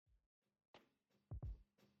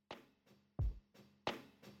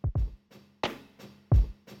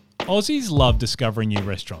Aussies love discovering new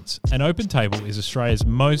restaurants, and OpenTable is Australia's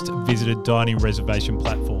most visited dining reservation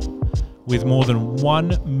platform, with more than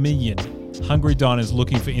 1 million hungry diners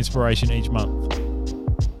looking for inspiration each month.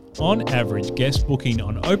 On average, guests booking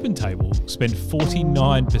on OpenTable spend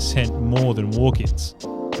 49% more than walk-ins.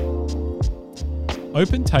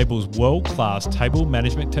 OpenTable's world-class table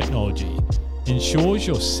management technology ensures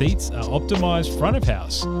your seats are optimised front of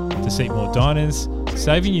house to seat more diners,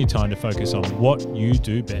 saving you time to focus on what you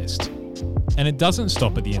do best. And it doesn't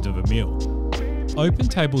stop at the end of a meal.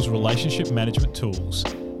 OpenTable's relationship management tools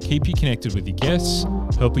keep you connected with your guests,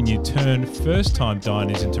 helping you turn first-time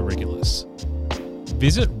diners into regulars.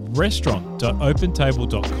 Visit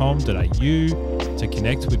restaurant.opentable.com.au to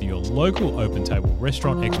connect with your local OpenTable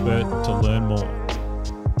restaurant expert to learn more.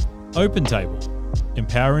 OpenTable,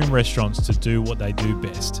 empowering restaurants to do what they do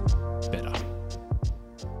best, better.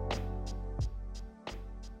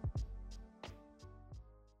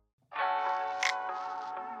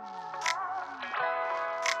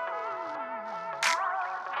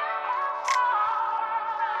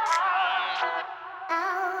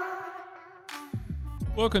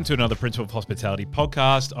 Welcome to another Principle of Hospitality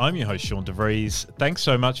podcast. I'm your host, Sean DeVries. Thanks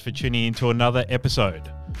so much for tuning in to another episode.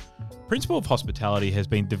 Principle of Hospitality has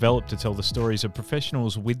been developed to tell the stories of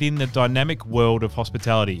professionals within the dynamic world of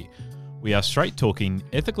hospitality. We are straight-talking,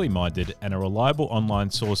 ethically minded, and a reliable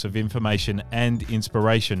online source of information and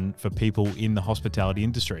inspiration for people in the hospitality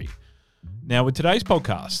industry. Now, with today's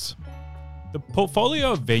podcast, the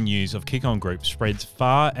portfolio of venues of Kick On Group spreads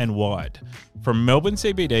far and wide, from Melbourne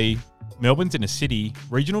CBD, Melbourne's inner city,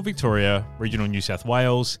 regional Victoria, regional New South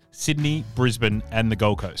Wales, Sydney, Brisbane, and the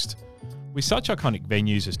Gold Coast. With such iconic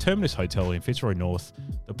venues as Terminus Hotel in Fitzroy North,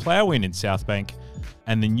 the Plough Inn in Southbank,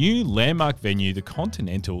 and the new landmark venue, the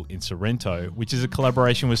Continental in Sorrento, which is a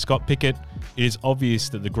collaboration with Scott Pickett, it is obvious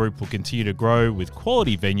that the group will continue to grow with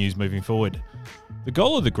quality venues moving forward. The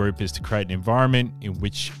goal of the group is to create an environment in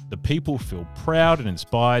which the people feel proud and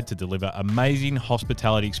inspired to deliver amazing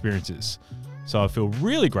hospitality experiences. So I feel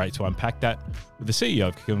really great to unpack that with the CEO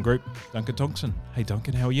of Kick On Group, Duncan Thomson. Hey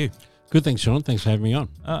Duncan, how are you? Good, thanks, Sean. Thanks for having me on.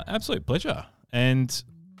 Absolute pleasure. And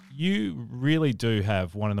you really do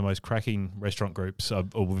have one of the most cracking restaurant groups,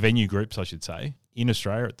 or venue groups, I should say, in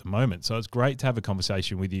Australia at the moment. So it's great to have a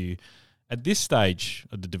conversation with you at this stage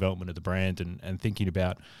of the development of the brand and thinking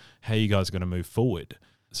about how you guys are going to move forward.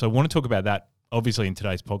 So I want to talk about that, obviously, in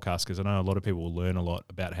today's podcast, because I know a lot of people will learn a lot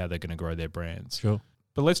about how they're going to grow their brands. Sure.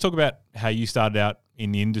 But let's talk about how you started out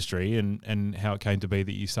in the industry and how it came to be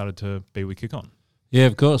that you started to be with Kick On. Yeah,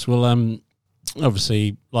 of course. Well,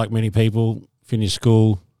 obviously, like many people, finish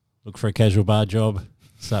school, look for a casual bar job,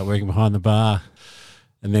 start working behind the bar,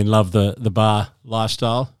 and then love the bar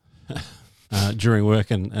lifestyle during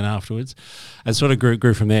work and afterwards. And sort of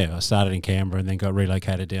grew from there. I started in Canberra and then got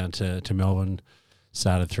relocated down to Melbourne,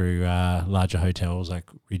 started through larger hotels like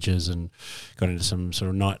Ridges and got into some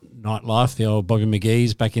sort of nightlife, the old Bobby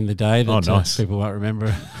McGee's back in the day that nice. People might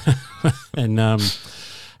remember.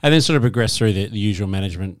 And then sort of progressed through the usual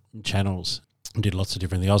management channels and did lots of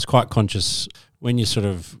different things. I was quite conscious when you sort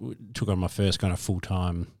of took on my first kind of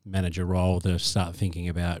full-time manager role to start thinking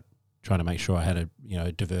about trying to make sure I had a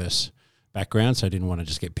diverse background, so I didn't want to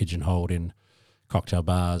just get pigeonholed in cocktail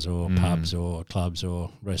bars or pubs or clubs or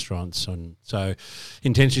restaurants. And so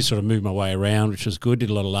intentionally sort of moved my way around, which was good. Did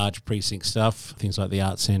a lot of large precinct stuff, things like the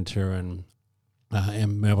Arts Centre and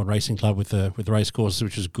Melbourne Racing Club with the race courses,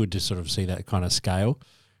 which was good to sort of see that kind of scale.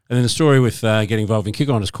 And then the story with getting involved in Kick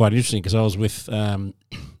On is quite interesting because I was with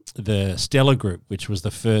the Stella Group, which was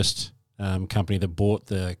the first company that bought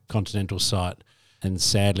the Continental site. And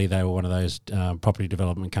sadly, they were one of those property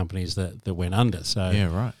development companies that went under. So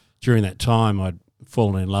yeah, right. During that time, I'd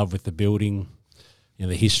fallen in love with the building,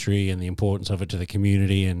 the history and the importance of it to the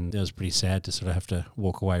community. And it was pretty sad to sort of have to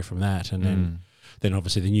walk away from that. And then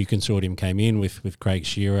obviously the new consortium came in with Craig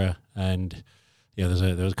Shearer. And there was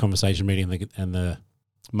a conversation meeting and the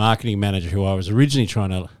marketing manager who I was originally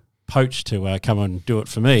trying to poach to come and do it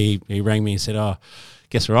for me, he rang me and said, "Oh,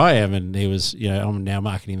 guess where I am?" And he was, I'm now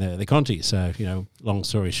marketing the Conti. So, long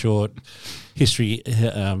story short, history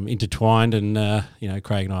intertwined and,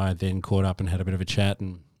 Craig and I then caught up and had a bit of a chat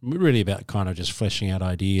and really about kind of just fleshing out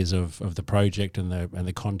ideas of the project and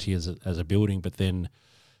the Conti as a building. But then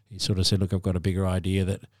he sort of said, "Look, I've got a bigger idea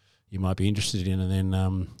that you might be interested in." And then,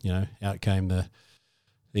 out came the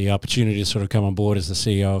opportunity to sort of come on board as the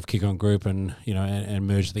CEO of Kick On Group and and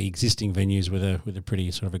merge the existing venues with a pretty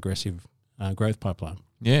sort of aggressive growth pipeline.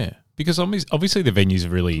 Yeah, because obviously the venues are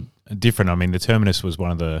really different. I mean, the Terminus was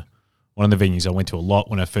one of the venues I went to a lot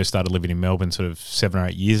when I first started living in Melbourne, sort of 7 or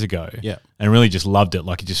 8 years ago. Yeah, and really just loved it.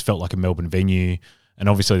 Like it just felt like a Melbourne venue. And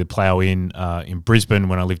obviously the Plough in Brisbane,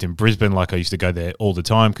 when I lived in Brisbane, like I used to go there all the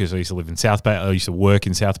time because I used to live in South Bank. I used to work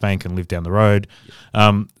in South Bank and live down the road.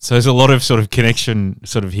 So there's a lot of sort of connection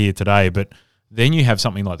sort of here today. But then you have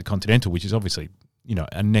something like the Continental, which is obviously,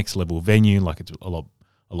 a next level venue. Like it's a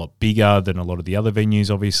lot bigger than a lot of the other venues,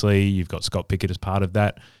 obviously. You've got Scott Pickett as part of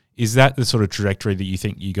that. Is that the sort of trajectory that you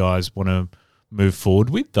think you guys want to move forward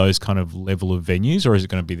with, those kind of level of venues, or is it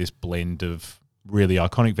going to be this blend of really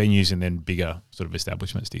iconic venues and then bigger sort of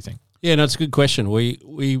establishments, do you think? Yeah, no, it's a good question. We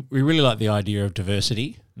really like the idea of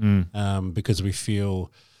diversity because we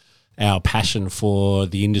feel our passion for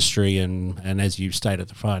the industry and as you stated at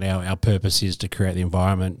the front, our purpose is to create the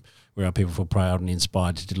environment where our people feel proud and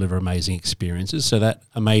inspired to deliver amazing experiences. So that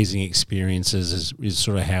amazing experiences is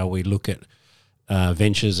sort of how we look at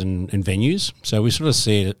ventures and venues. So we sort of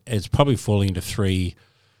see it as probably falling into three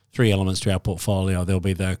elements to our portfolio. There'll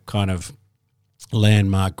be the kind of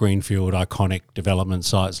landmark, greenfield, iconic development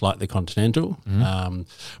sites like the Continental,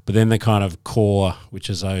 but then the kind of core, which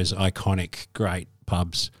is those iconic, great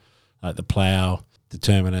pubs like the Plough, the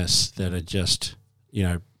Terminus, that are just,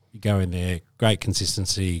 you go in there, great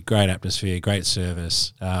consistency, great atmosphere, great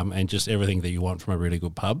service, and just everything that you want from a really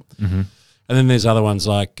good pub. Mm-hmm. And then there's other ones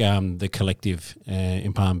like the Collective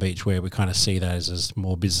in Palm Beach, where we kind of see those as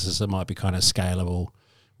more businesses that might be kind of scalable,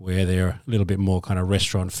 where they're a little bit more kind of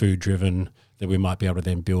restaurant food driven, that we might be able to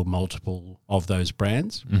then build multiple of those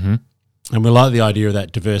brands. Mm-hmm. And we like the idea of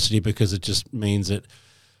that diversity because it just means that,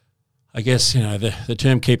 I guess, the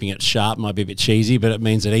term keeping it sharp might be a bit cheesy, but it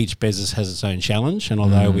means that each business has its own challenge. And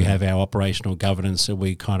although we have our operational governance, so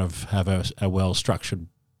we kind of have a well-structured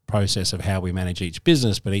process of how we manage each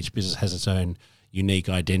business, but each business has its own unique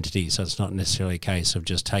identity. So it's not necessarily a case of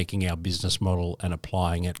just taking our business model and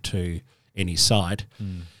applying it to any site.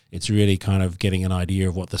 It's really kind of getting an idea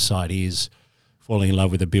of what the site is, falling in love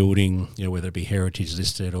with the building, whether it be heritage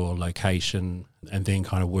listed or location, and then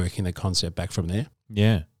kind of working the concept back from there.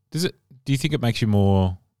 Yeah. Do you think it makes you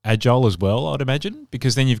more agile as well, I'd imagine?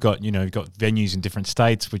 Because then you've got venues in different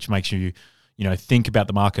states, which makes you, think about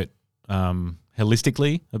the market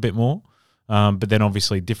holistically a bit more. But then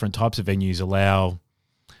obviously different types of venues allow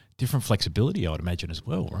different flexibility, I would imagine, as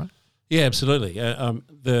well, right? Yeah, absolutely.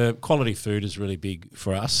 The quality food is really big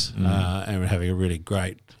for us, and we're having a really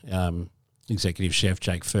great executive chef,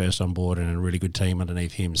 Jake First, on board, and a really good team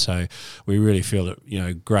underneath him. So we really feel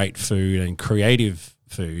that great food and creative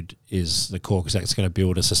food is the core, because that's going to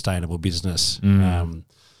build a sustainable business.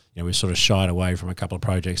 We've sort of shied away from a couple of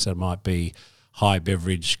projects that might be high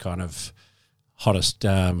beverage, kind of hottest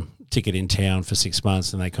ticket in town for 6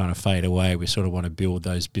 months, and they kind of fade away. We sort of want to build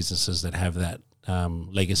those businesses that have that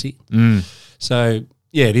legacy. So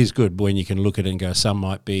yeah, it is good when you can look at it and go, some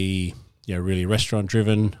might be really restaurant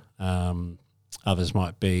driven, others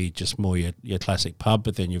might be just more your classic pub,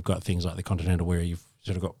 but then you've got things like the Continental where you've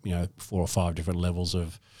sort of got 4 or 5 different levels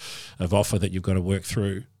of offer that you've got to work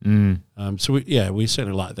through. So we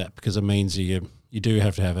certainly like that, because it means you do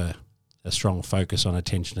have to have a strong focus on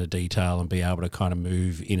attention to detail and be able to kind of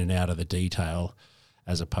move in and out of the detail,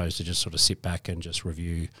 as opposed to just sort of sit back and just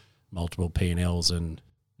review multiple P&Ls and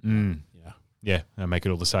and make it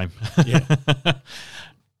all the same. Yeah.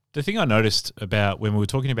 The thing I noticed about when we were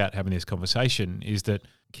talking about having this conversation is that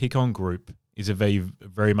Kick On Group is a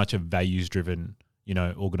very much a values-driven,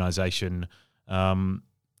 organisation.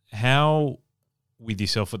 How, with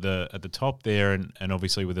yourself at the top there, and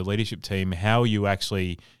obviously with the leadership team, how are you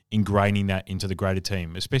actually ingraining that into the greater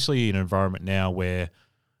team, especially in an environment now where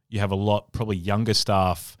you have a lot probably younger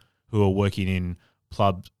staff who are working in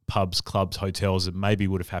pubs, clubs, hotels that maybe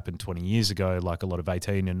would have happened 20 years ago, like a lot of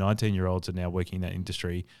 18 and 19-year-olds are now working in that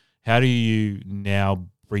industry. How do you now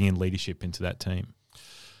bring in leadership into that team?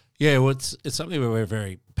 Yeah, well, it's something where we're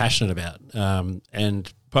very passionate about,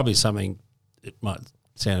 and probably something, it might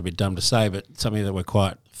sound a bit dumb to say, but something that we're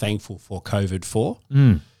quite thankful for COVID for,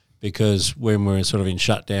 because when we're sort of in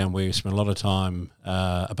shutdown, we spent a lot of time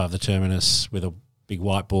above the Terminus with a big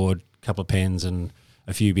whiteboard, a couple of pens and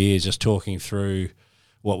a few beers, just talking through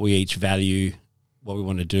what we each value, what we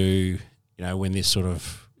want to do, when this sort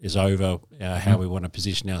of is over, how we want to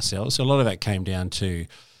position ourselves. So a lot of that came down to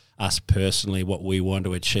us personally, what we want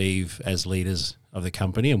to achieve as leaders of the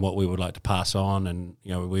company and what we would like to pass on. And,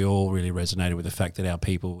 we all really resonated with the fact that our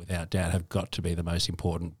people, without doubt, have got to be the most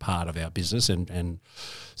important part of our business. And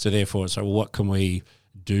so therefore, what can we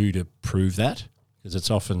do to prove that? Because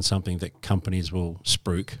it's often something that companies will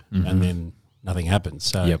spruik and then nothing happens.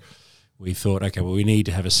 So we thought, okay, well, we need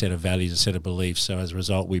to have a set of values, a set of beliefs. So as a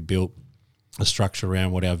result, we built a structure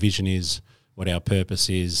around what our vision is, what our purpose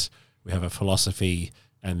is. We have a philosophy,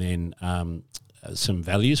 and then some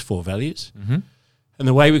values, 4 values. And And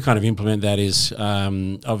the way we kind of implement that is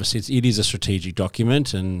obviously it is a strategic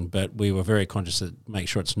document, but we were very conscious that make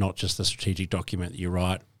sure it's not just the strategic document that you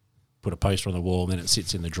write, put a poster on the wall, and then it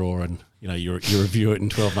sits in the drawer, and you review it in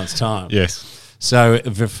 12 months' time. Yes. So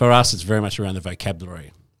for us, it's very much around the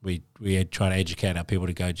vocabulary. We try to educate our people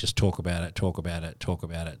to go just talk about it, talk about it, talk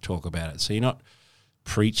about it, talk about it. So you're not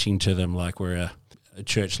preaching to them like we're a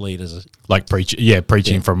church leaders, like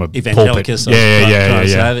preaching from a evangelicals.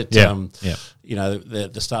 Pulpit.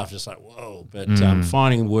 The staff are just like whoa, but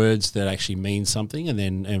finding words that actually mean something, and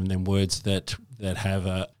then words that have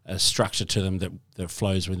a structure to them that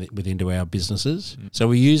flows within our businesses. So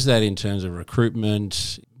we use that in terms of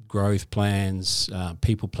recruitment, growth plans,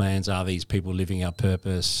 people plans. Are these people living our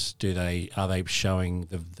purpose? Are they showing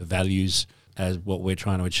the values as what we're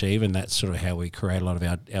trying to achieve? And that's sort of how we create a lot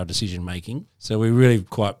of our decision making. So we really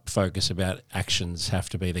quite focus about actions have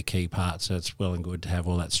to be the key part. So it's well and good to have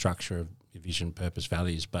all that structure of vision, purpose,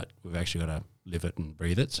 values, but we've actually got to live it and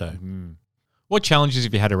breathe it. So what challenges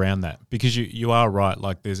have you had around that? Because you are right,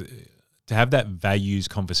 like there's to have that values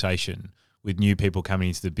conversation with new people coming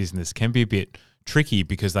into the business can be a bit tricky,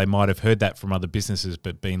 because they might have heard that from other businesses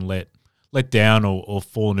but been let down or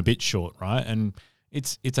fallen a bit short, right? And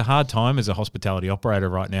it's a hard time as a hospitality operator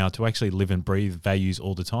right now to actually live and breathe values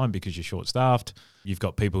all the time, because you're short-staffed. You've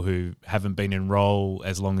got people who haven't been in role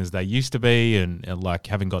as long as they used to be, and like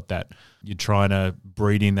haven't got that. You're trying to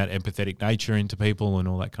breed in that empathetic nature into people and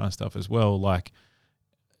all that kind of stuff as well. Like,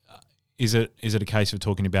 is it a case of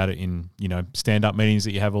talking about it in stand-up meetings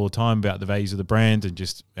that you have all the time about the values of the brand, and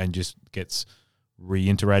just gets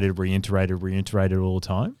reiterated all the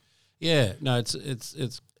time? Yeah, no,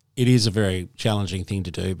 it is a very challenging thing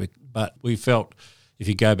to do, but we felt if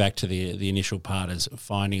you go back to the initial part is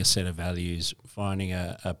finding a set of values, finding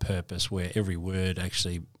a purpose where every word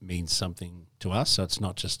actually means something to us. So it's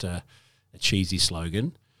not just a cheesy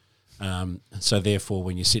slogan. So therefore,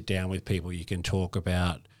 when you sit down with people, you can talk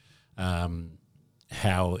about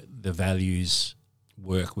how the values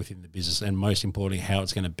work within the business, and most importantly, how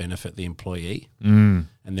it's going to benefit the employee. And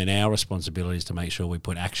then our responsibility is to make sure we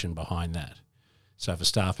put action behind that. So if a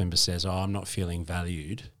staff member says, I'm not feeling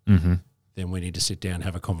valued, then we need to sit down,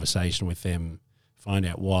 have a conversation with them, find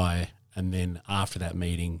out why, and then after that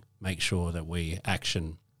meeting, make sure that we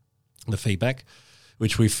action the feedback,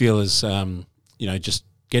 which we feel is, just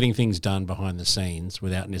getting things done behind the scenes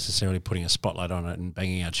without necessarily putting a spotlight on it and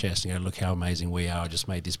banging our chest and go, look how amazing we are, I just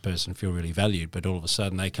made this person feel really valued. But all of a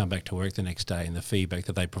sudden they come back to work the next day and the feedback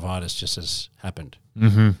that they provide us just has happened.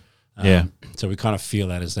 So we kind of feel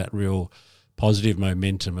that as that real positive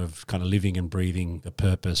momentum of kind of living and breathing the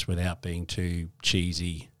purpose without being too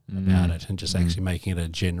cheesy about it, and just actually making it a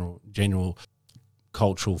general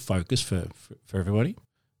cultural focus for everybody.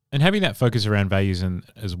 And having that focus around values and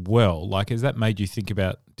as well, like, has that made you think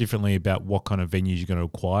differently about what kind of venues you're going to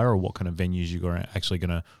acquire, or what kind of venues you're actually going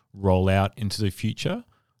to roll out into the future?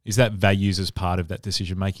 Is that values as part of that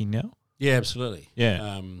decision making now? Yeah, absolutely.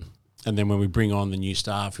 Yeah. And then when we bring on the new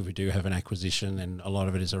staff, if we do have an acquisition, and a lot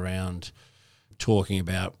of it is around talking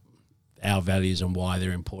about our values and why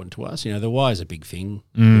they're important to us. The why is a big thing.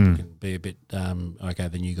 People can be a bit, okay,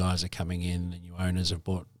 the new guys are coming in, the new owners have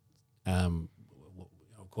bought,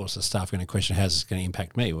 of course the staff are going to question, how's this going to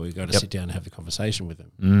impact me? Well, we've got to sit down and have the conversation with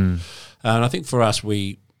them. And I think for us,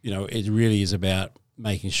 it really is about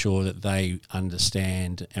making sure that they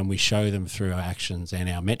understand, and we show them through our actions and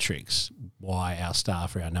our metrics why our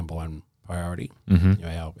staff are our number one priority.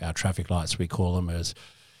 Our traffic lights, we call them, as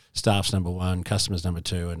staff's number one, customers number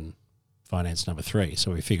two, and finance number three.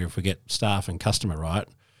 So we figure if we get staff and customer right,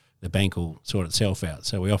 the bank will sort itself out.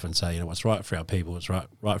 So we often say, what's right for our people, it's right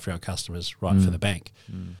for our customers, right for the bank.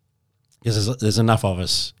 Because there's enough of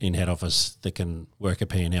us in head office that can work a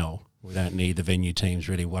P&L. We don't need the venue teams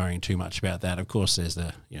really worrying too much about that. Of course, there's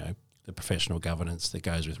the professional governance that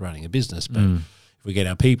goes with running a business. But if we get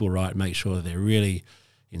our people right, make sure that they're really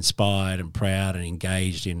inspired and proud and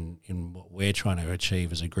engaged in what we're trying to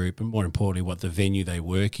achieve as a group, and more importantly, what the venue they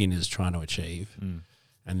work in is trying to achieve.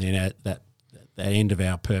 And then at that end of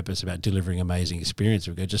our purpose about delivering amazing experience,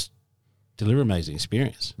 we go, just deliver amazing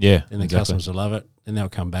experience. Yeah. And the customers will love it, and they'll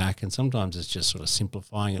come back. And sometimes it's just sort of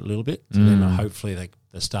simplifying it a little bit. So then hopefully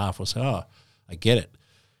the staff will say, oh, I get it.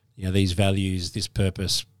 These values, this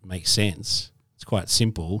purpose makes sense. It's quite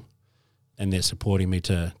simple, and they're supporting me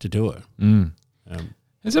to do it.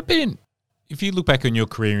 Has it been, if you look back on your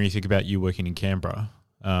career and you think about you working in Canberra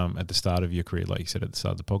at the start of your career, like you said at the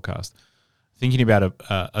start of the podcast, thinking about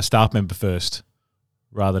a staff member first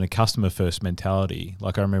rather than a customer first mentality.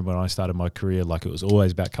 Like, I remember when I started my career, like, it was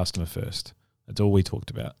always about customer first. That's all we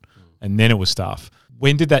talked about. and then it was staff.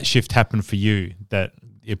 When did that shift happen for you that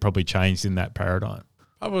it probably changed in that paradigm?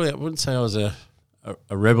 Probably, I wouldn't say I was a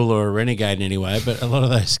rebel or a renegade in any way, but a lot of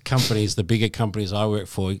those companies, the bigger companies I work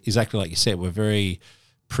for, exactly like you said, were very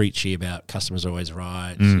preachy about customers always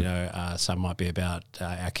right. Some might be about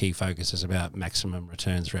our key focus is about maximum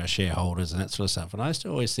returns for our shareholders and that sort of stuff. And I used to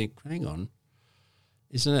always think, hang on,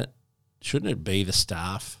 shouldn't it be the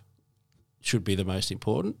staff should be the most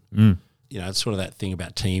important? It's sort of that thing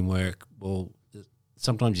about teamwork. Well,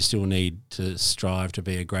 sometimes you still need to strive to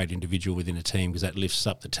be a great individual within a team because that lifts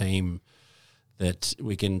up the team, that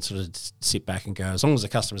we can sort of sit back and go, as long as the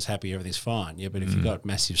customer's happy, everything's fine. Yeah, but if you've got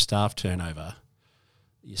massive staff turnover,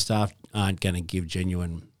 your staff aren't going to give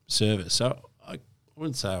genuine service. So I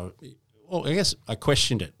wouldn't say, well, I guess I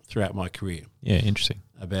questioned it throughout my career. Yeah, interesting.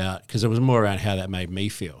 Because it was more around how that made me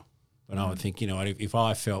feel. And I would think, if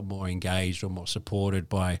I felt more engaged or more supported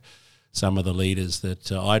by some of the leaders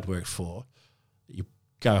that I'd worked for, you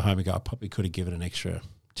go home and go, I probably could have given an extra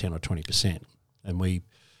 10 or 20%. And we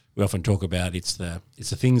often talk about it's the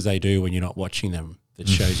things they do when you're not watching them that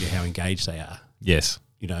shows you how engaged they are. Yes.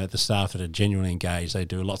 The staff that are genuinely engaged, they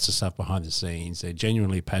do lots of stuff behind the scenes. They're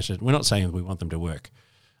genuinely passionate. We're not saying we want them to work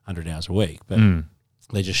 100 hours a week, but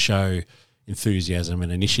they just show enthusiasm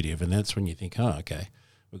and initiative. And that's when you think, oh, okay,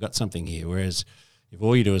 we've got something here. Whereas if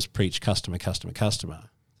all you do is preach customer,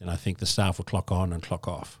 then I think the staff will clock on and clock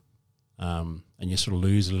off. And you sort of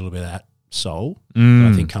lose a little bit of that soul that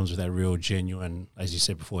I think comes with that real genuine, as you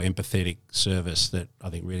said before, empathetic service that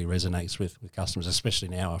I think really resonates with customers, especially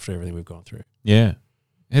now after everything we've gone through. Yeah.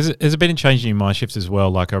 Has it been a change in your mind shift as well?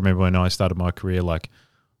 Like I remember when I started my career, like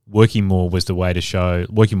working more hours was the way to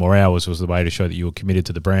show that you were committed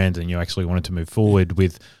to the brand and you actually wanted to move forward.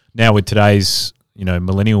 With today's,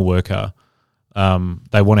 millennial worker,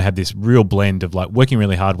 they want to have this real blend of like working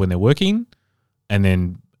really hard when they're working and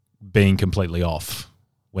then being completely off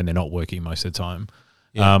when they're not working most of the time.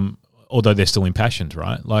 Yeah. Although they're still impassioned,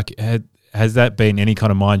 right? Like has that been any kind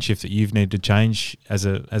of mind shift that you've needed to change as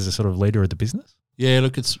a sort of leader of the business? Yeah,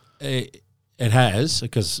 look, it has,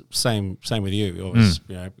 because same with you. Always,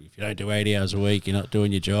 if you don't do 80 hours a week, you're not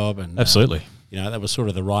doing your job. And absolutely, that was sort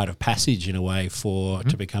of the rite of passage in a way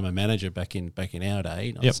to become a manager back in our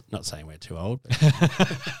day. Not saying we're too old,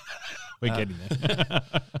 but we're getting there.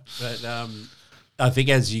 But I think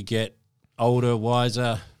as you get older,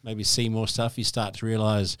 wiser, maybe see more stuff, you start to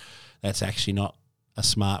realise that's actually not a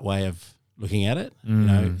smart way of looking at it.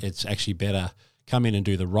 It's actually better come in and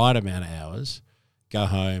do the right amount of hours. Go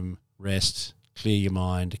home, rest, clear your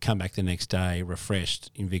mind, come back the next day refreshed,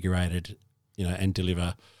 invigorated, and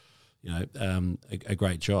deliver, a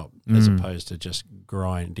great job as opposed to just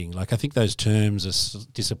grinding. Like I think those terms are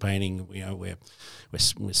disappointing. We're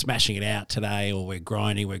smashing it out today, or we're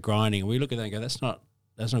grinding. And we look at that and go, that's not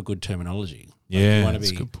good terminology. Yeah, you want to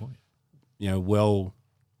that's be, a good point.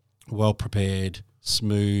 Well prepared,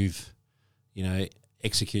 smooth,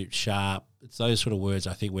 execute sharp. It's those sort of words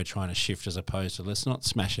I think we're trying to shift, as opposed to let's not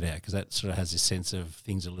smash it out, because that sort of has this sense of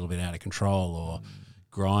things a little bit out of control, or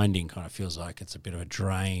grinding kind of feels like it's a bit of a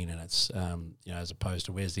drain, and it's as opposed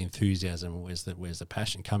to where's the enthusiasm, where's the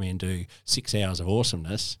passion. Come in, do 6 hours of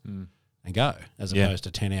awesomeness and go, as opposed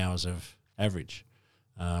to 10 hours of average.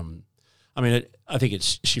 I think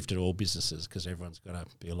it's shifted all businesses, because everyone's got to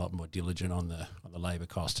be a lot more diligent on the labour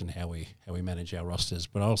cost and how we manage our rosters.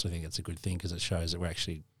 But I also think it's a good thing, because it shows that we're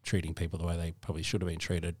actually treating people the way they probably should have been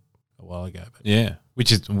treated a while ago. But yeah,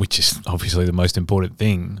 which is obviously the most important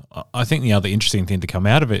thing. I think the other interesting thing to come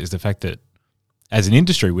out of it is the fact that as an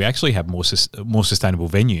industry, we actually have more sustainable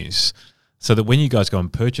venues, so that when you guys go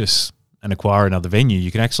and purchase and acquire another venue, you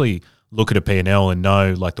can actually look at a P&L and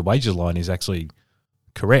know like the wages line is actually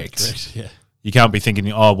correct. Yeah. You can't be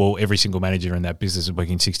thinking, oh, well, every single manager in that business is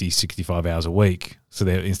working 60, 65 hours a week. So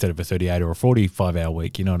they're instead of a 38 or a 45-hour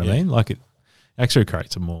week, you know what I mean? Like it actually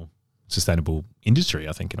creates a more sustainable industry,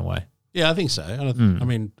 I think, in a way. Yeah, I think so.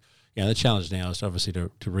 The challenge now is obviously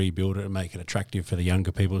to rebuild it and make it attractive for the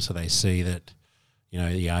younger people, so they see that, you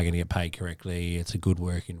are going to get paid correctly. It's a good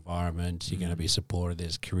work environment. You're going to be supported.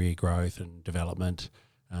 There's career growth and development.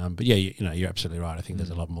 But yeah, you're absolutely right. I think there's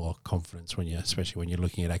a lot more confidence especially when you're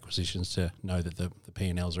looking at acquisitions, to know that the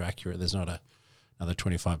P&Ls are accurate. There's not another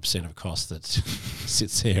 25% of cost that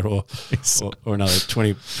sits there, or another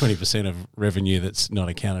 20% of revenue that's not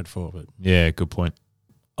accounted for. But yeah, good point.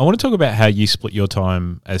 I want to talk about how you split your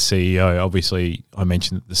time as CEO. Obviously, I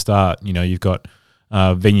mentioned at the start, you've got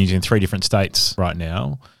venues in 3 different states right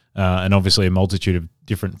now, and obviously a multitude of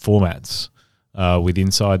different formats with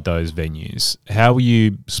inside those venues. How are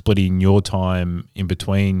you splitting your time in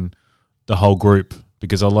between the whole group?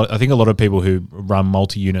 Because I think a lot of people who run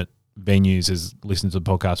multi-unit venues as listeners to the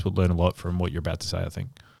podcast would learn a lot from what you're about to say, I think.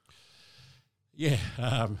 Yeah,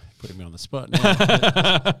 putting me on the spot now.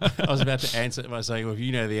 I was about to answer it by saying, well, if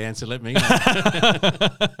you know the answer, let me know.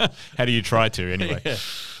 How do you try to, anyway? Yeah.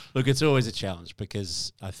 Look, it's always a challenge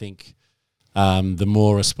because I think the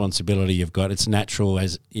more responsibility you've got, it's natural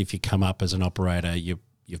as if you come up as an operator, you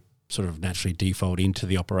sort of naturally default into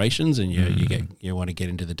the operations, and you want to get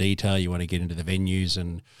into the detail, you want to get into the venues,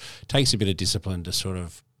 and it takes a bit of discipline to sort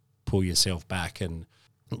of pull yourself back. And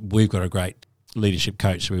we've got a great leadership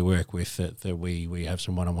coach that we work with that we have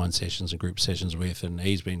some one-on-one sessions and group sessions with, and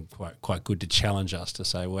he's been quite good to challenge us to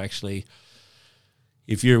say, well, actually,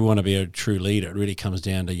 if you want to be a true leader, it really comes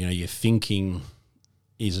down to, your thinking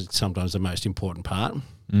is sometimes the most important part.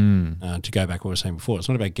 To go back to what I was saying before, it's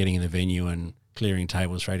not about getting in the venue and clearing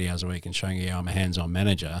tables for 80 hours a week and showing I'm a hands-on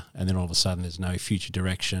manager, and then all of a sudden there's no future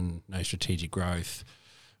direction, no strategic growth,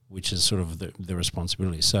 which is sort of the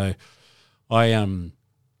responsibility. So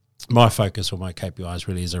my focus or my KPIs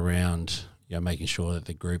really is around making sure that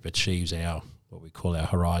the group achieves what we call our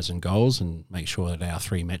horizon goals, and make sure that our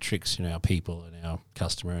three metrics, our people and our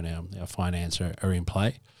customer and our finance are in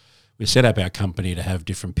play. We set up our company to have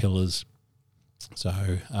different pillars. So,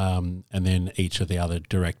 and then each of the other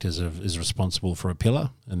directors is responsible for a pillar,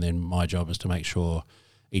 and then my job is to make sure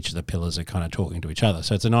each of the pillars are kind of talking to each other.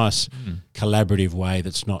 So it's a nice collaborative way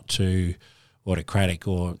that's not too autocratic,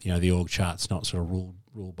 or the org chart's not sort of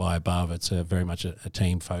ruled by above. It's very much a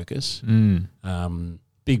team focus.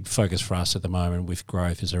 Big focus for us at the moment with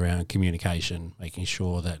growth is around communication, making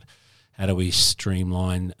sure that how do we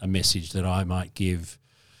streamline a message that I might give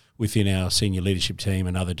within our senior leadership team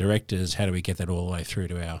and other directors, how do we get that all the way through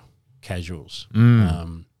to our casuals?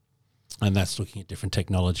 And that's looking at different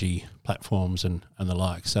technology platforms and the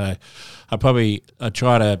like. So I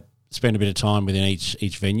try to spend a bit of time within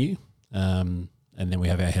each venue, and then we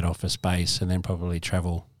have our head office base, and then probably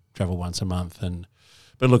travel once a month.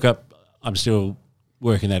 But look, I'm still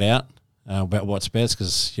working that out about what's best,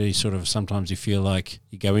 because you sort of sometimes you feel like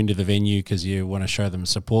you go into the venue because you want to show them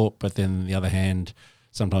support, but then on the other hand,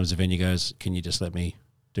 sometimes the venue goes, can you just let me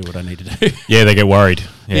do what I need to do? Yeah, they get worried.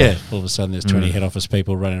 Yeah. All of a sudden there's 20 head office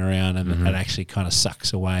people running around, and it actually kind of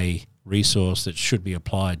sucks away resource that should be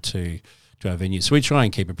applied to our venue. So we try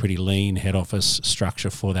and keep a pretty lean head office structure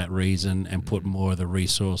for that reason, and put more of the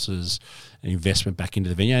resources and investment back into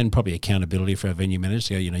the venue, and probably accountability for our venue managers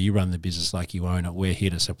to go, you run the business like you own it. We're here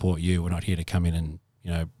to support you. We're not here to come in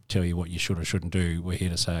and tell you what you should or shouldn't do. We're here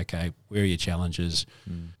to say, okay, where are your challenges?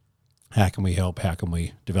 How can we help? How can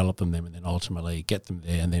we develop them, and then ultimately get them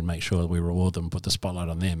there, and then make sure that we reward them, put the spotlight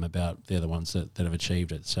on them about they're the ones that have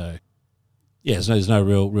achieved it. So, yeah, there's no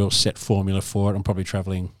real set formula for it. I'm probably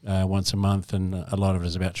travelling once a month, and a lot of it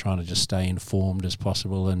is about trying to just stay informed as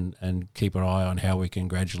possible and keep an eye on how we can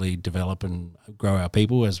gradually develop and grow our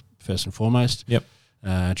people as first and foremost. Yep.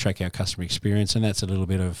 Track our customer experience, and that's a little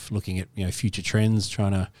bit of looking at future trends,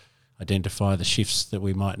 trying to identify the shifts that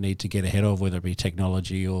we might need to get ahead of, whether it be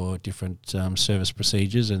technology or different service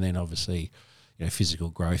procedures, and then obviously, physical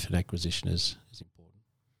growth and acquisition is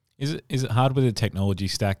important. Is it hard with the technology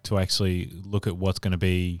stack to actually look at what's going to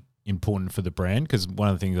be important for the brand? Because one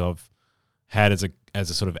of the things I've had as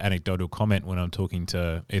a sort of anecdotal comment when I'm talking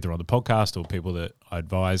to either on the podcast or people that I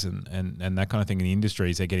advise and that kind of thing in the industry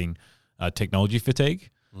is they're getting technology fatigue.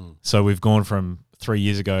 So we've gone from 3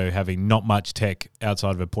 years ago having not much tech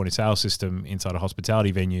outside of a point of sale system inside a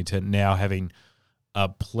hospitality venue to now having a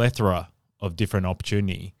plethora of different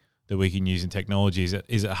opportunity that we can use in technology.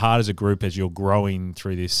 Is it hard as a group as you're growing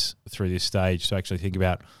through this stage to actually think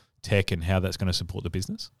about tech and how that's going to support the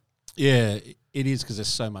business? Yeah, it is, because there's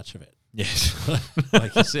so much of it. Yes.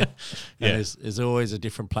 Like you said, Yeah. There's always a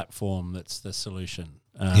different platform that's the solution.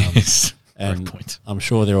 Yes. And Great point. I'm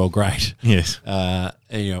sure they're all great. Yes. And,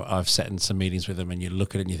 I've sat in some meetings with them, and you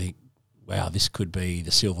look at it and you think, wow, this could be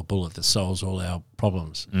the silver bullet that solves all our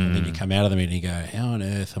problems. And then you come out of the meeting and you go, how on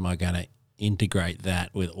earth am I going to integrate that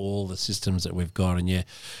with all the systems that we've got? And your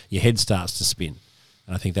head starts to spin.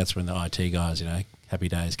 And I think that's when the IT guys, happy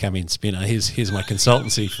days, come in, spinner, here's my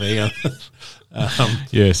consultancy fee.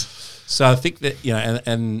 Yes. So I think that,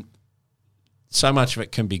 and so much of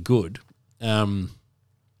it can be good.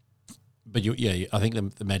 But I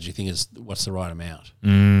think the magic thing is what's the right amount.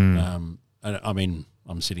 I mean,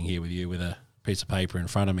 I'm sitting here with you with a piece of paper in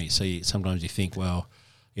front of me. So sometimes you think, well,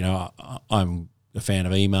 I'm a fan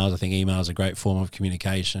of emails. I think emails are a great form of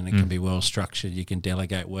communication. It can be well structured. You can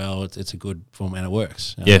delegate well. It's a good form, and it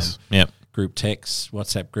works. Yes. Yep. Group texts,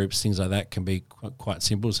 WhatsApp groups, things like that can be quite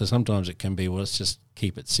simple. So sometimes it can be, well, let's just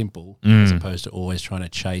keep it simple as opposed to always trying to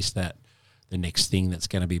chase that the next thing that's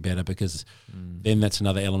going to be better, because then that's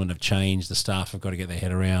another element of change the staff have got to get their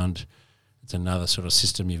head around. It's another sort of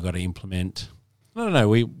system you've got to implement. I don't know.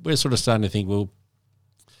 We're sort of starting to think, well,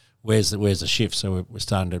 where's the shift? So we're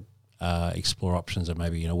starting to explore options of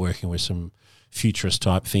maybe, working with some futurist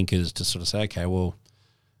type thinkers to sort of say, okay, well,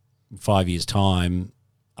 in 5 years' time,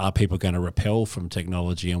 are people going to repel from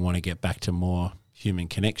technology and want to get back to more human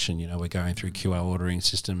connection? We're going through QR ordering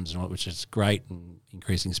systems, and which is great and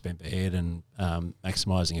increasing spend per head and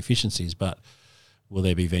maximising efficiencies, but will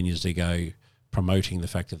there be venues to go promoting the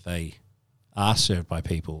fact that they are served by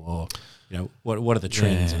people, or what are the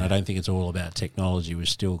trends? And I don't think it's all about technology. We've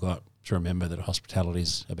still got to remember that hospitality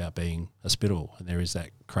is about being hospitable, and there is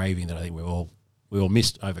that craving that I think we all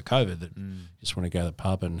missed over COVID, that just want to go to the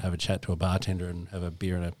pub and have a chat to a bartender and have a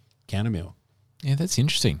beer and a counter meal. Yeah, that's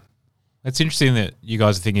interesting. That's interesting that you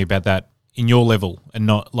guys are thinking about that in your level, and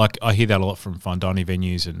not like I hear that a lot from fine dining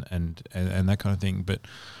venues and that kind of thing. But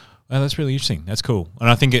that's really interesting. That's cool. And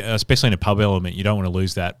I think especially in a pub element, you don't want to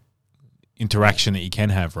lose that interaction that you can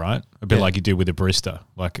have, right? A bit like you do with a barista.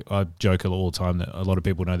 Like I joke all the time that a lot of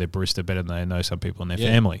people know their barista better than they know some people in their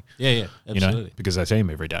family. Yeah, absolutely. Because they see him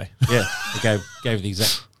every day. Yeah, I gave the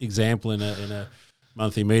exact example in a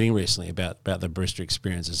monthly meeting recently about the barista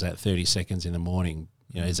experience. Is that 30 seconds in the morning?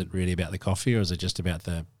 Is it really about the coffee, or is it just about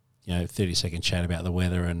the 30-second chat about the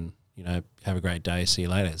weather and have a great day, see you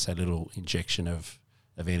later? It's that little injection of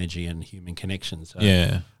energy and human connection. So,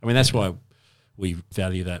 I mean, that's why we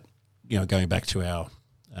value that. Going back to our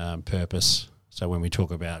purpose. So when we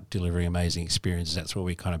talk about delivering amazing experiences, that's what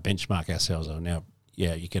we kind of benchmark ourselves on. Now,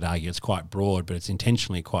 you could argue it's quite broad, but it's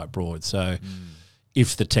intentionally quite broad. So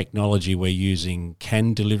if the technology we're using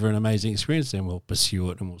can deliver an amazing experience, then we'll pursue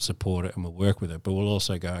it and we'll support it and we'll work with it. But we'll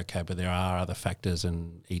also go, okay, but there are other factors,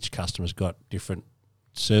 and each customer's got different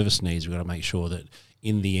service needs. We've got to make sure that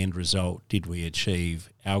in the end result, did we achieve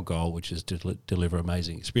our goal, which is to deliver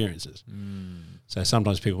amazing experiences? So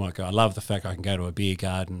sometimes people might go, I love the fact I can go to a beer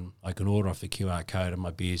garden, I can order off the QR code and my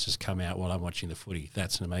beers just come out while I'm watching the footy.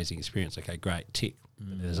 That's an amazing experience. Okay, great, tick.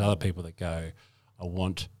 But there's other people that go, I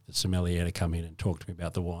want the sommelier to come in and talk to me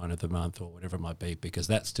about the wine of the month or whatever it might be, because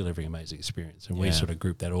that's delivering an amazing experience. And we sort of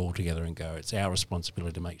group that all together and go, it's our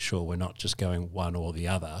responsibility to make sure we're not just going one or the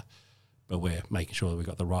other, but we're making sure that we've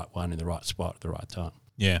got the right one in the right spot at the right time.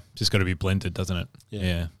 Yeah, just got to be blended, doesn't it?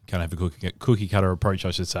 Yeah. Can't have a cookie cutter approach,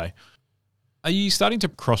 I should say. Are you starting to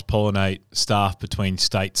cross-pollinate staff between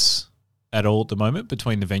states at all at the moment,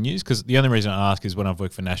 between the venues? Because the only reason I ask is when I've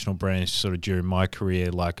worked for national brands sort of during my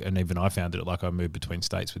career, and even I found it, I moved between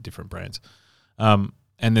states with different brands. And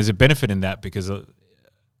there's a benefit in that, because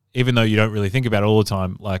even though you don't really think about it all the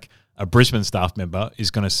time, like a Brisbane staff member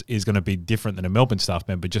is going to be different than a Melbourne staff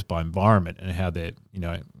member just by environment and how they're,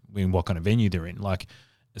 in what kind of venue they're in.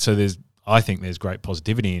 So I think there's great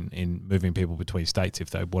positivity in moving people between states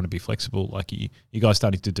if they want to be flexible. Like you guys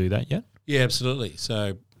starting to do that yet? Yeah, absolutely.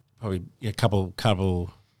 So probably a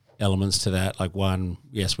couple elements to that. Like one,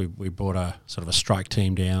 yes, we brought a sort of a strike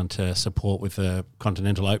team down to support with the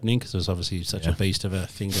continental opening, because it was obviously such a beast of a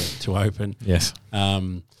thing to open. Yes.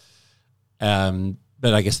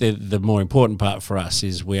 But I guess the more important part for us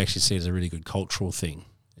is we actually see it as a really good cultural thing,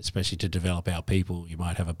 especially to develop our people. You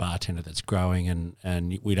might have a bartender that's growing,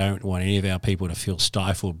 and we don't want any of our people to feel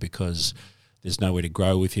stifled because there's nowhere to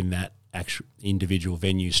grow within that actual individual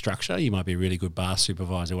venue structure. You might be a really good bar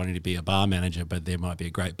supervisor wanting to be a bar manager, but there might be a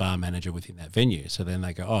great bar manager within that venue. So then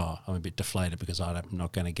they go, oh, I'm a bit deflated because I'm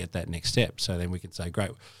not going to get that next step. So then we can say, great,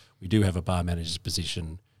 we do have a bar manager's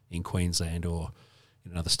position in Queensland or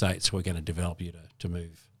in another state, so we're going to develop you to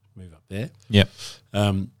move up there. Yep.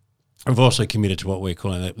 I've also committed to what we're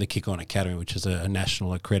calling the Kick On Academy, which is a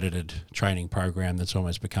national accredited training program that's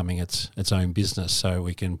almost becoming its own business. So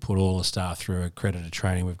we can put all the staff through accredited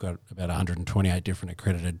training. We've got about 128 different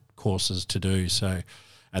accredited courses to do. So,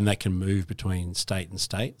 and that can move between state and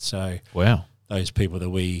state. So wow, those people that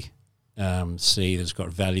we see that's got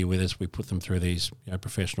value with us, we put them through these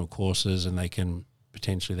professional courses, and they can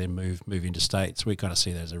potentially then move into states. We kind of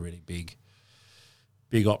see that as a really big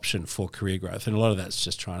option for career growth, and a lot of that's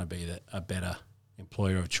just trying to be a better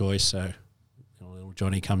employer of choice. So little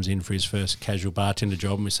Johnny comes in for his first casual bartender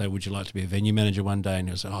job, and we say, would you like to be a venue manager one day? And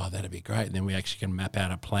he'll say, oh, that'd be great. And then we actually can map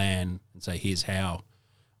out a plan and say, here's how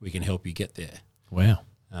we can help you get there. Wow.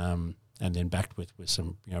 And then backed with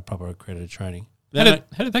some proper accredited training. How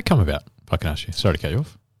did that come about, if I can ask you? Sorry to cut you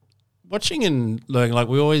off. Watching and learning, like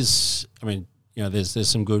we always, there's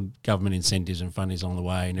some good government incentives and fundings on the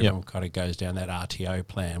way, and everyone kind of goes down that RTO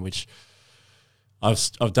plan, which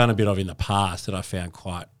I've done a bit of in the past that I found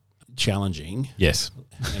quite challenging. Yes.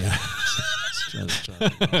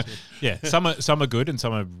 Yeah, some are good and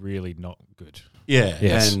some are really not good. Yeah,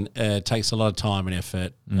 Yes. and it takes a lot of time and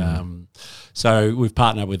effort. So we've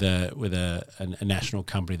partnered with a national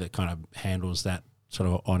company that kind of handles that sort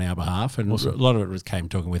of on our behalf, and Awesome. a lot of it came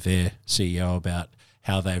talking with their CEO about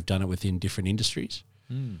how they've done it within different industries.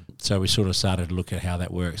 So we sort of started to look at how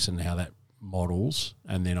that works and how that models,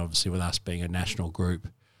 and then obviously with us being a national group,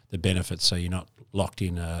 the benefits. So you're not locked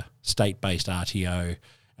in a state-based RTO,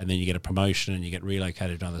 and then you get a promotion and you get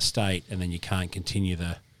relocated to another state, and then you can't continue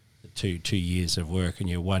the two years of work, and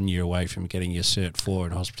you're 1 year away from getting your Cert 4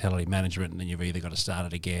 in hospitality management, and then you've either got to start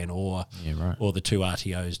it again, or the two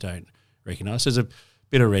RTOs don't recognise. There's a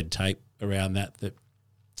bit of red tape around that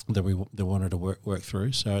we wanted to work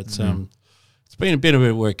through. So it's been a bit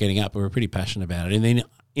of work getting up, but we're pretty passionate about it. And then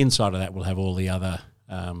inside of that, we'll have all the other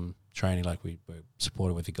training, like we're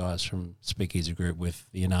supported with the guys from Speakeasy Group with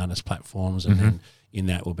the Ananas platforms, and then in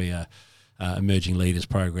that will be a emerging leaders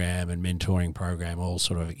program and mentoring program, all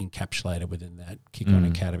sort of encapsulated within that Kick On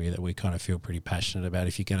Academy that we kind of feel pretty passionate about.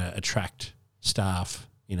 If you're going to attract staff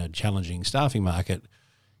in a challenging staffing market,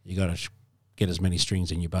 you got to get as many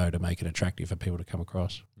strings in your bow to make it attractive for people to come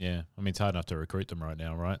across. Yeah, I mean, it's hard enough to recruit them right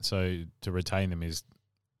now, right? So to retain them is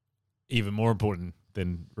even more important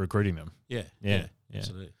than recruiting them. Yeah.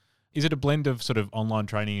 Absolutely. Is it a blend of sort of online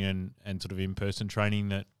training and sort of in-person training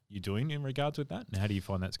that you're doing in regards with that? And how do you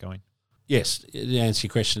find that's going? Yes, to answer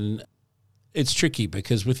your question, it's tricky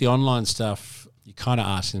because with the online stuff, you kind of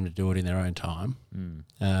ask them to do it in their own time,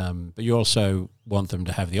 but you also want them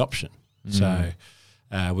to have the option. So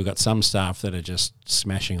we've got some staff that are just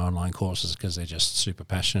smashing online courses because they're just super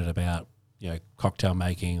passionate about, cocktail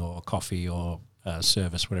making or coffee or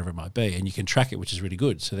service, whatever it might be, and you can track it, which is really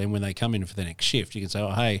good. So then when they come in for the next shift, you can say,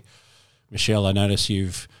 oh, hey, Michelle, I notice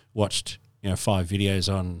you've watched 5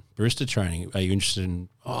 videos on barista training. Are you interested in,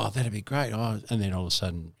 that'd be great. And then all of a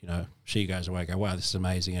sudden, she goes away, go, wow, this is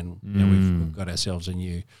amazing. And we've got ourselves a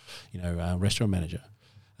new, restaurant manager.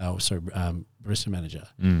 Barista manager.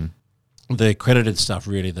 The accredited stuff,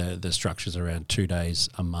 really, the structure's around 2 days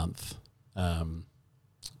a month.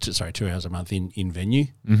 2 hours a month in venue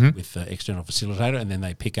with the external facilitator, and then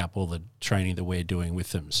they pick up all the training that we're doing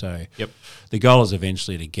with them. So the goal is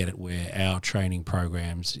eventually to get it where our training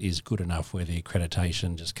programs is good enough where the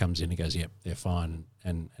accreditation just comes in and goes, yep, they're fine,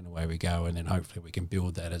 and away we go. And then hopefully we can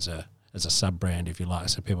build that as a sub-brand, if you like,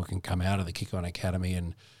 so people can come out of the Kick On Academy,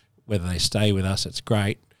 and whether they stay with us, it's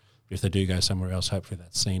great. But if they do go somewhere else, hopefully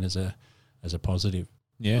that's seen as a positive.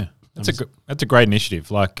 Yeah, that's a great initiative.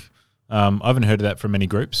 Like, I haven't heard of that from many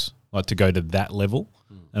groups, like to go to that level.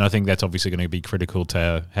 And I think that's obviously going to be critical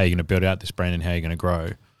to how you're going to build out this brand and how you're going to grow,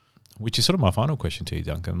 which is sort of my final question to you,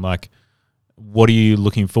 Duncan. Like, what are you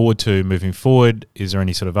looking forward to moving forward? Is there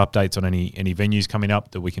any sort of updates on any venues coming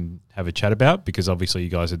up that we can have a chat about? Because obviously you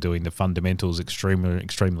guys are doing the fundamentals extremely,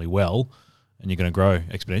 extremely well, and you're going to grow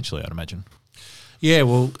exponentially, I'd imagine. Yeah,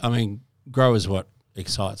 well, I mean, grow is what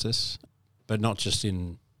excites us, but not just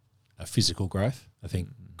in a physical growth. I think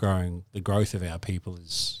the growth of our people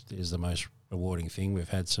is the most rewarding thing. We've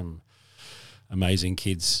had some amazing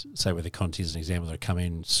kids, say with the Conti as an example, that come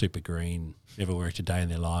in super green, never worked a day in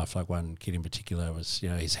their life. Like one kid in particular was,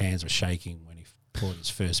 his hands were shaking when he poured his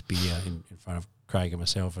first beer in front of Craig and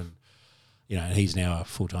myself, and and he's now a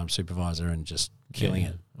full-time supervisor and just killing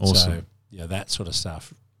it. Awesome. So that sort of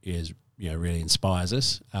stuff is really inspires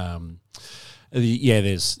us.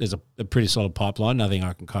 There's a pretty solid pipeline. Nothing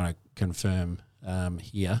I can kind of confirm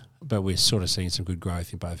here, but we're sort of seeing some good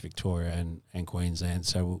growth in both Victoria and Queensland.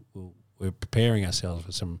 So we're preparing ourselves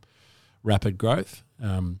for some rapid growth,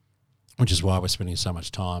 which is why we're spending so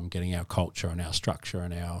much time getting our culture and our structure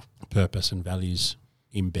and our purpose and values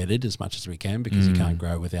embedded as much as we can, because you can't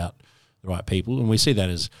grow without the right people. And we see that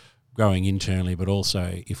as growing internally, but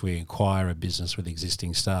also if we acquire a business with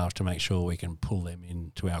existing staff, to make sure we can pull them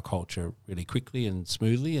into our culture really quickly and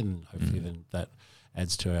smoothly, and hopefully then that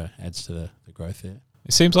adds to the growth there.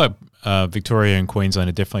 It seems like Victoria and Queensland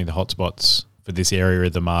are definitely the hotspots for this area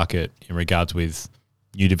of the market in regards with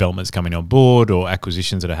new developments coming on board or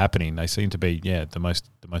acquisitions that are happening. They seem to be the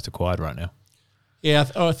most acquired right now. Yeah,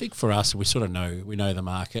 I think for us, we sort of know the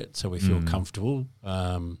market, so we feel comfortable.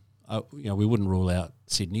 We wouldn't rule out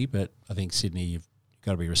Sydney, but I think Sydney, you've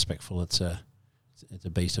got to be respectful. It's a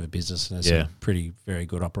beast of a business, and there's some very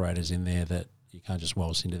good operators in there that you can't just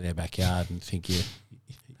waltz into their backyard and think you're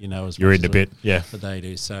in a bit, that they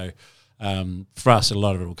do. So for us, a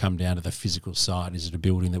lot of it will come down to the physical side. Is it a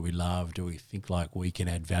building that we love? Do we think like we can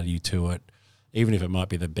add value to it? Even if it might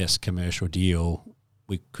be the best commercial deal,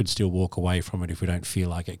 we could still walk away from it if we don't feel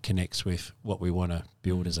like it connects with what we want to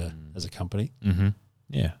build as a company.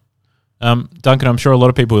 Yeah. Duncan, I'm sure a lot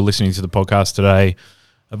of people who are listening to the podcast today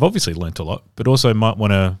have obviously learnt a lot, but also might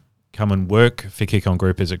want to come and work for Kick On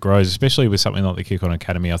Group as it grows, especially with something like the Kick On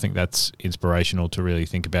Academy. I think that's inspirational to really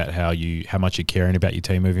think about how much you're caring about your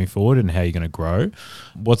team moving forward and how you're going to grow.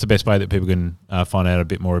 What's the best way that people can find out a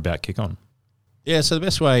bit more about Kick On? Yeah, so the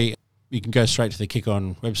best way, you can go straight to the Kick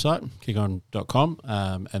On website, kickon.com,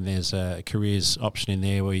 and there's a careers option in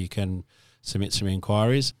there where you can submit some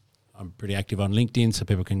inquiries. I'm pretty active on LinkedIn, so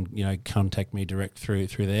people can contact me direct through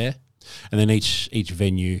there. And then each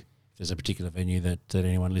venue, there's a particular venue that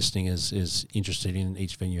anyone listening is interested in.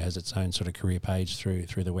 Each venue has its own sort of career page through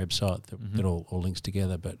the website that all links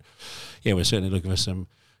together. But yeah, we're certainly looking for some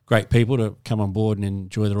great people to come on board and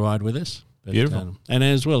enjoy the ride with us. But, beautiful. And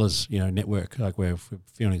as well as network, like we're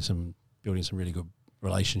building some really good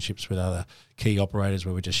relationships with other key operators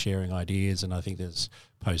where we're just sharing ideas. And I think there's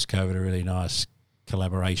post-COVID a really nice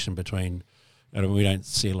collaboration between. We don't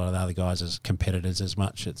see a lot of the other guys as competitors as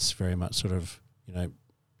much. It's very much sort of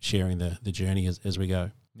sharing the journey as we go.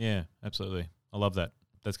 Yeah, absolutely. I love that.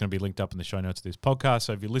 That's going to be linked up in the show notes of this podcast.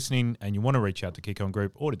 So if you're listening and you want to reach out to Kick On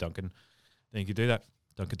Group or to Duncan, then you can do that.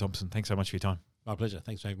 Duncan Thomson, thanks so much for your time. My pleasure.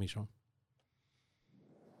 Thanks for having me, Sean.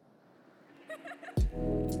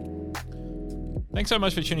 Thanks so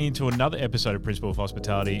much for tuning in to another episode of Principle of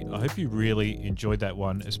Hospitality. I hope you really enjoyed that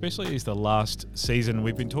one, especially as the last season.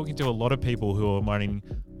 We've been talking to a lot of people who are running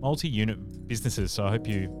multi-unit businesses, so I hope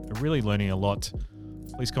you are really learning a lot.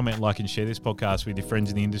 Please comment, like, and share this podcast with your friends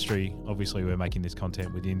in the industry. Obviously, we're making this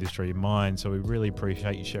content with the industry in mind, so we really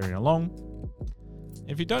appreciate you sharing along.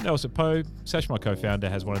 If you don't know us at Poe, Sash, my co-founder,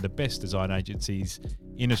 has one of the best design agencies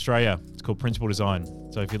in Australia. It's called Principle Design.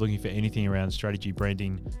 So if you're looking for anything around strategy,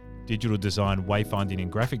 branding, digital design, wayfinding,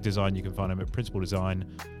 and graphic design, you can find them at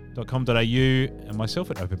principledesign.com.au, and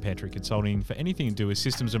myself at Open Pantry Consulting for anything to do with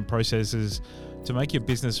systems and processes to make your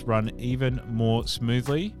business run even more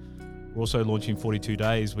smoothly. We're also launching 42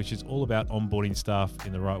 Days, which is all about onboarding staff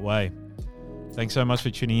in the right way. Thanks so much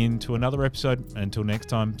for tuning in to another episode. And until next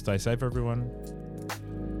time, stay safe, everyone.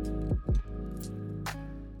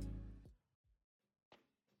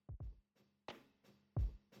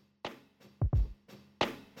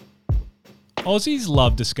 Aussies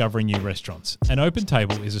love discovering new restaurants, and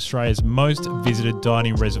OpenTable is Australia's most visited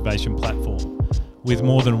dining reservation platform, with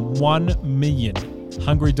more than 1 million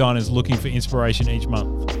hungry diners looking for inspiration each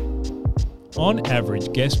month. On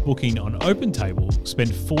average, guests booking on OpenTable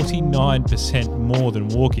spend 49% more than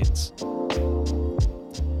walk-ins.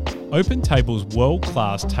 OpenTable's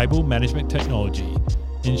world-class table management technology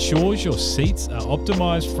ensures your seats are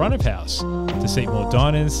optimized front of house to seat more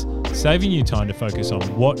diners, saving you time to focus on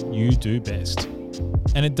what you do best.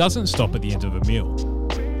 And it doesn't stop at the end of a meal.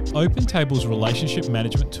 OpenTable's relationship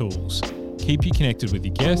management tools keep you connected with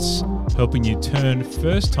your guests, helping you turn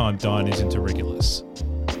first-time diners into regulars.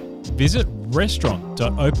 Visit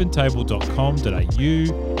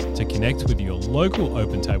restaurant.opentable.com.au to connect with your local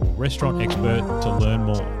OpenTable restaurant expert to learn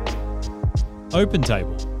more.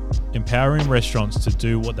 OpenTable, empowering restaurants to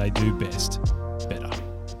do what they do best.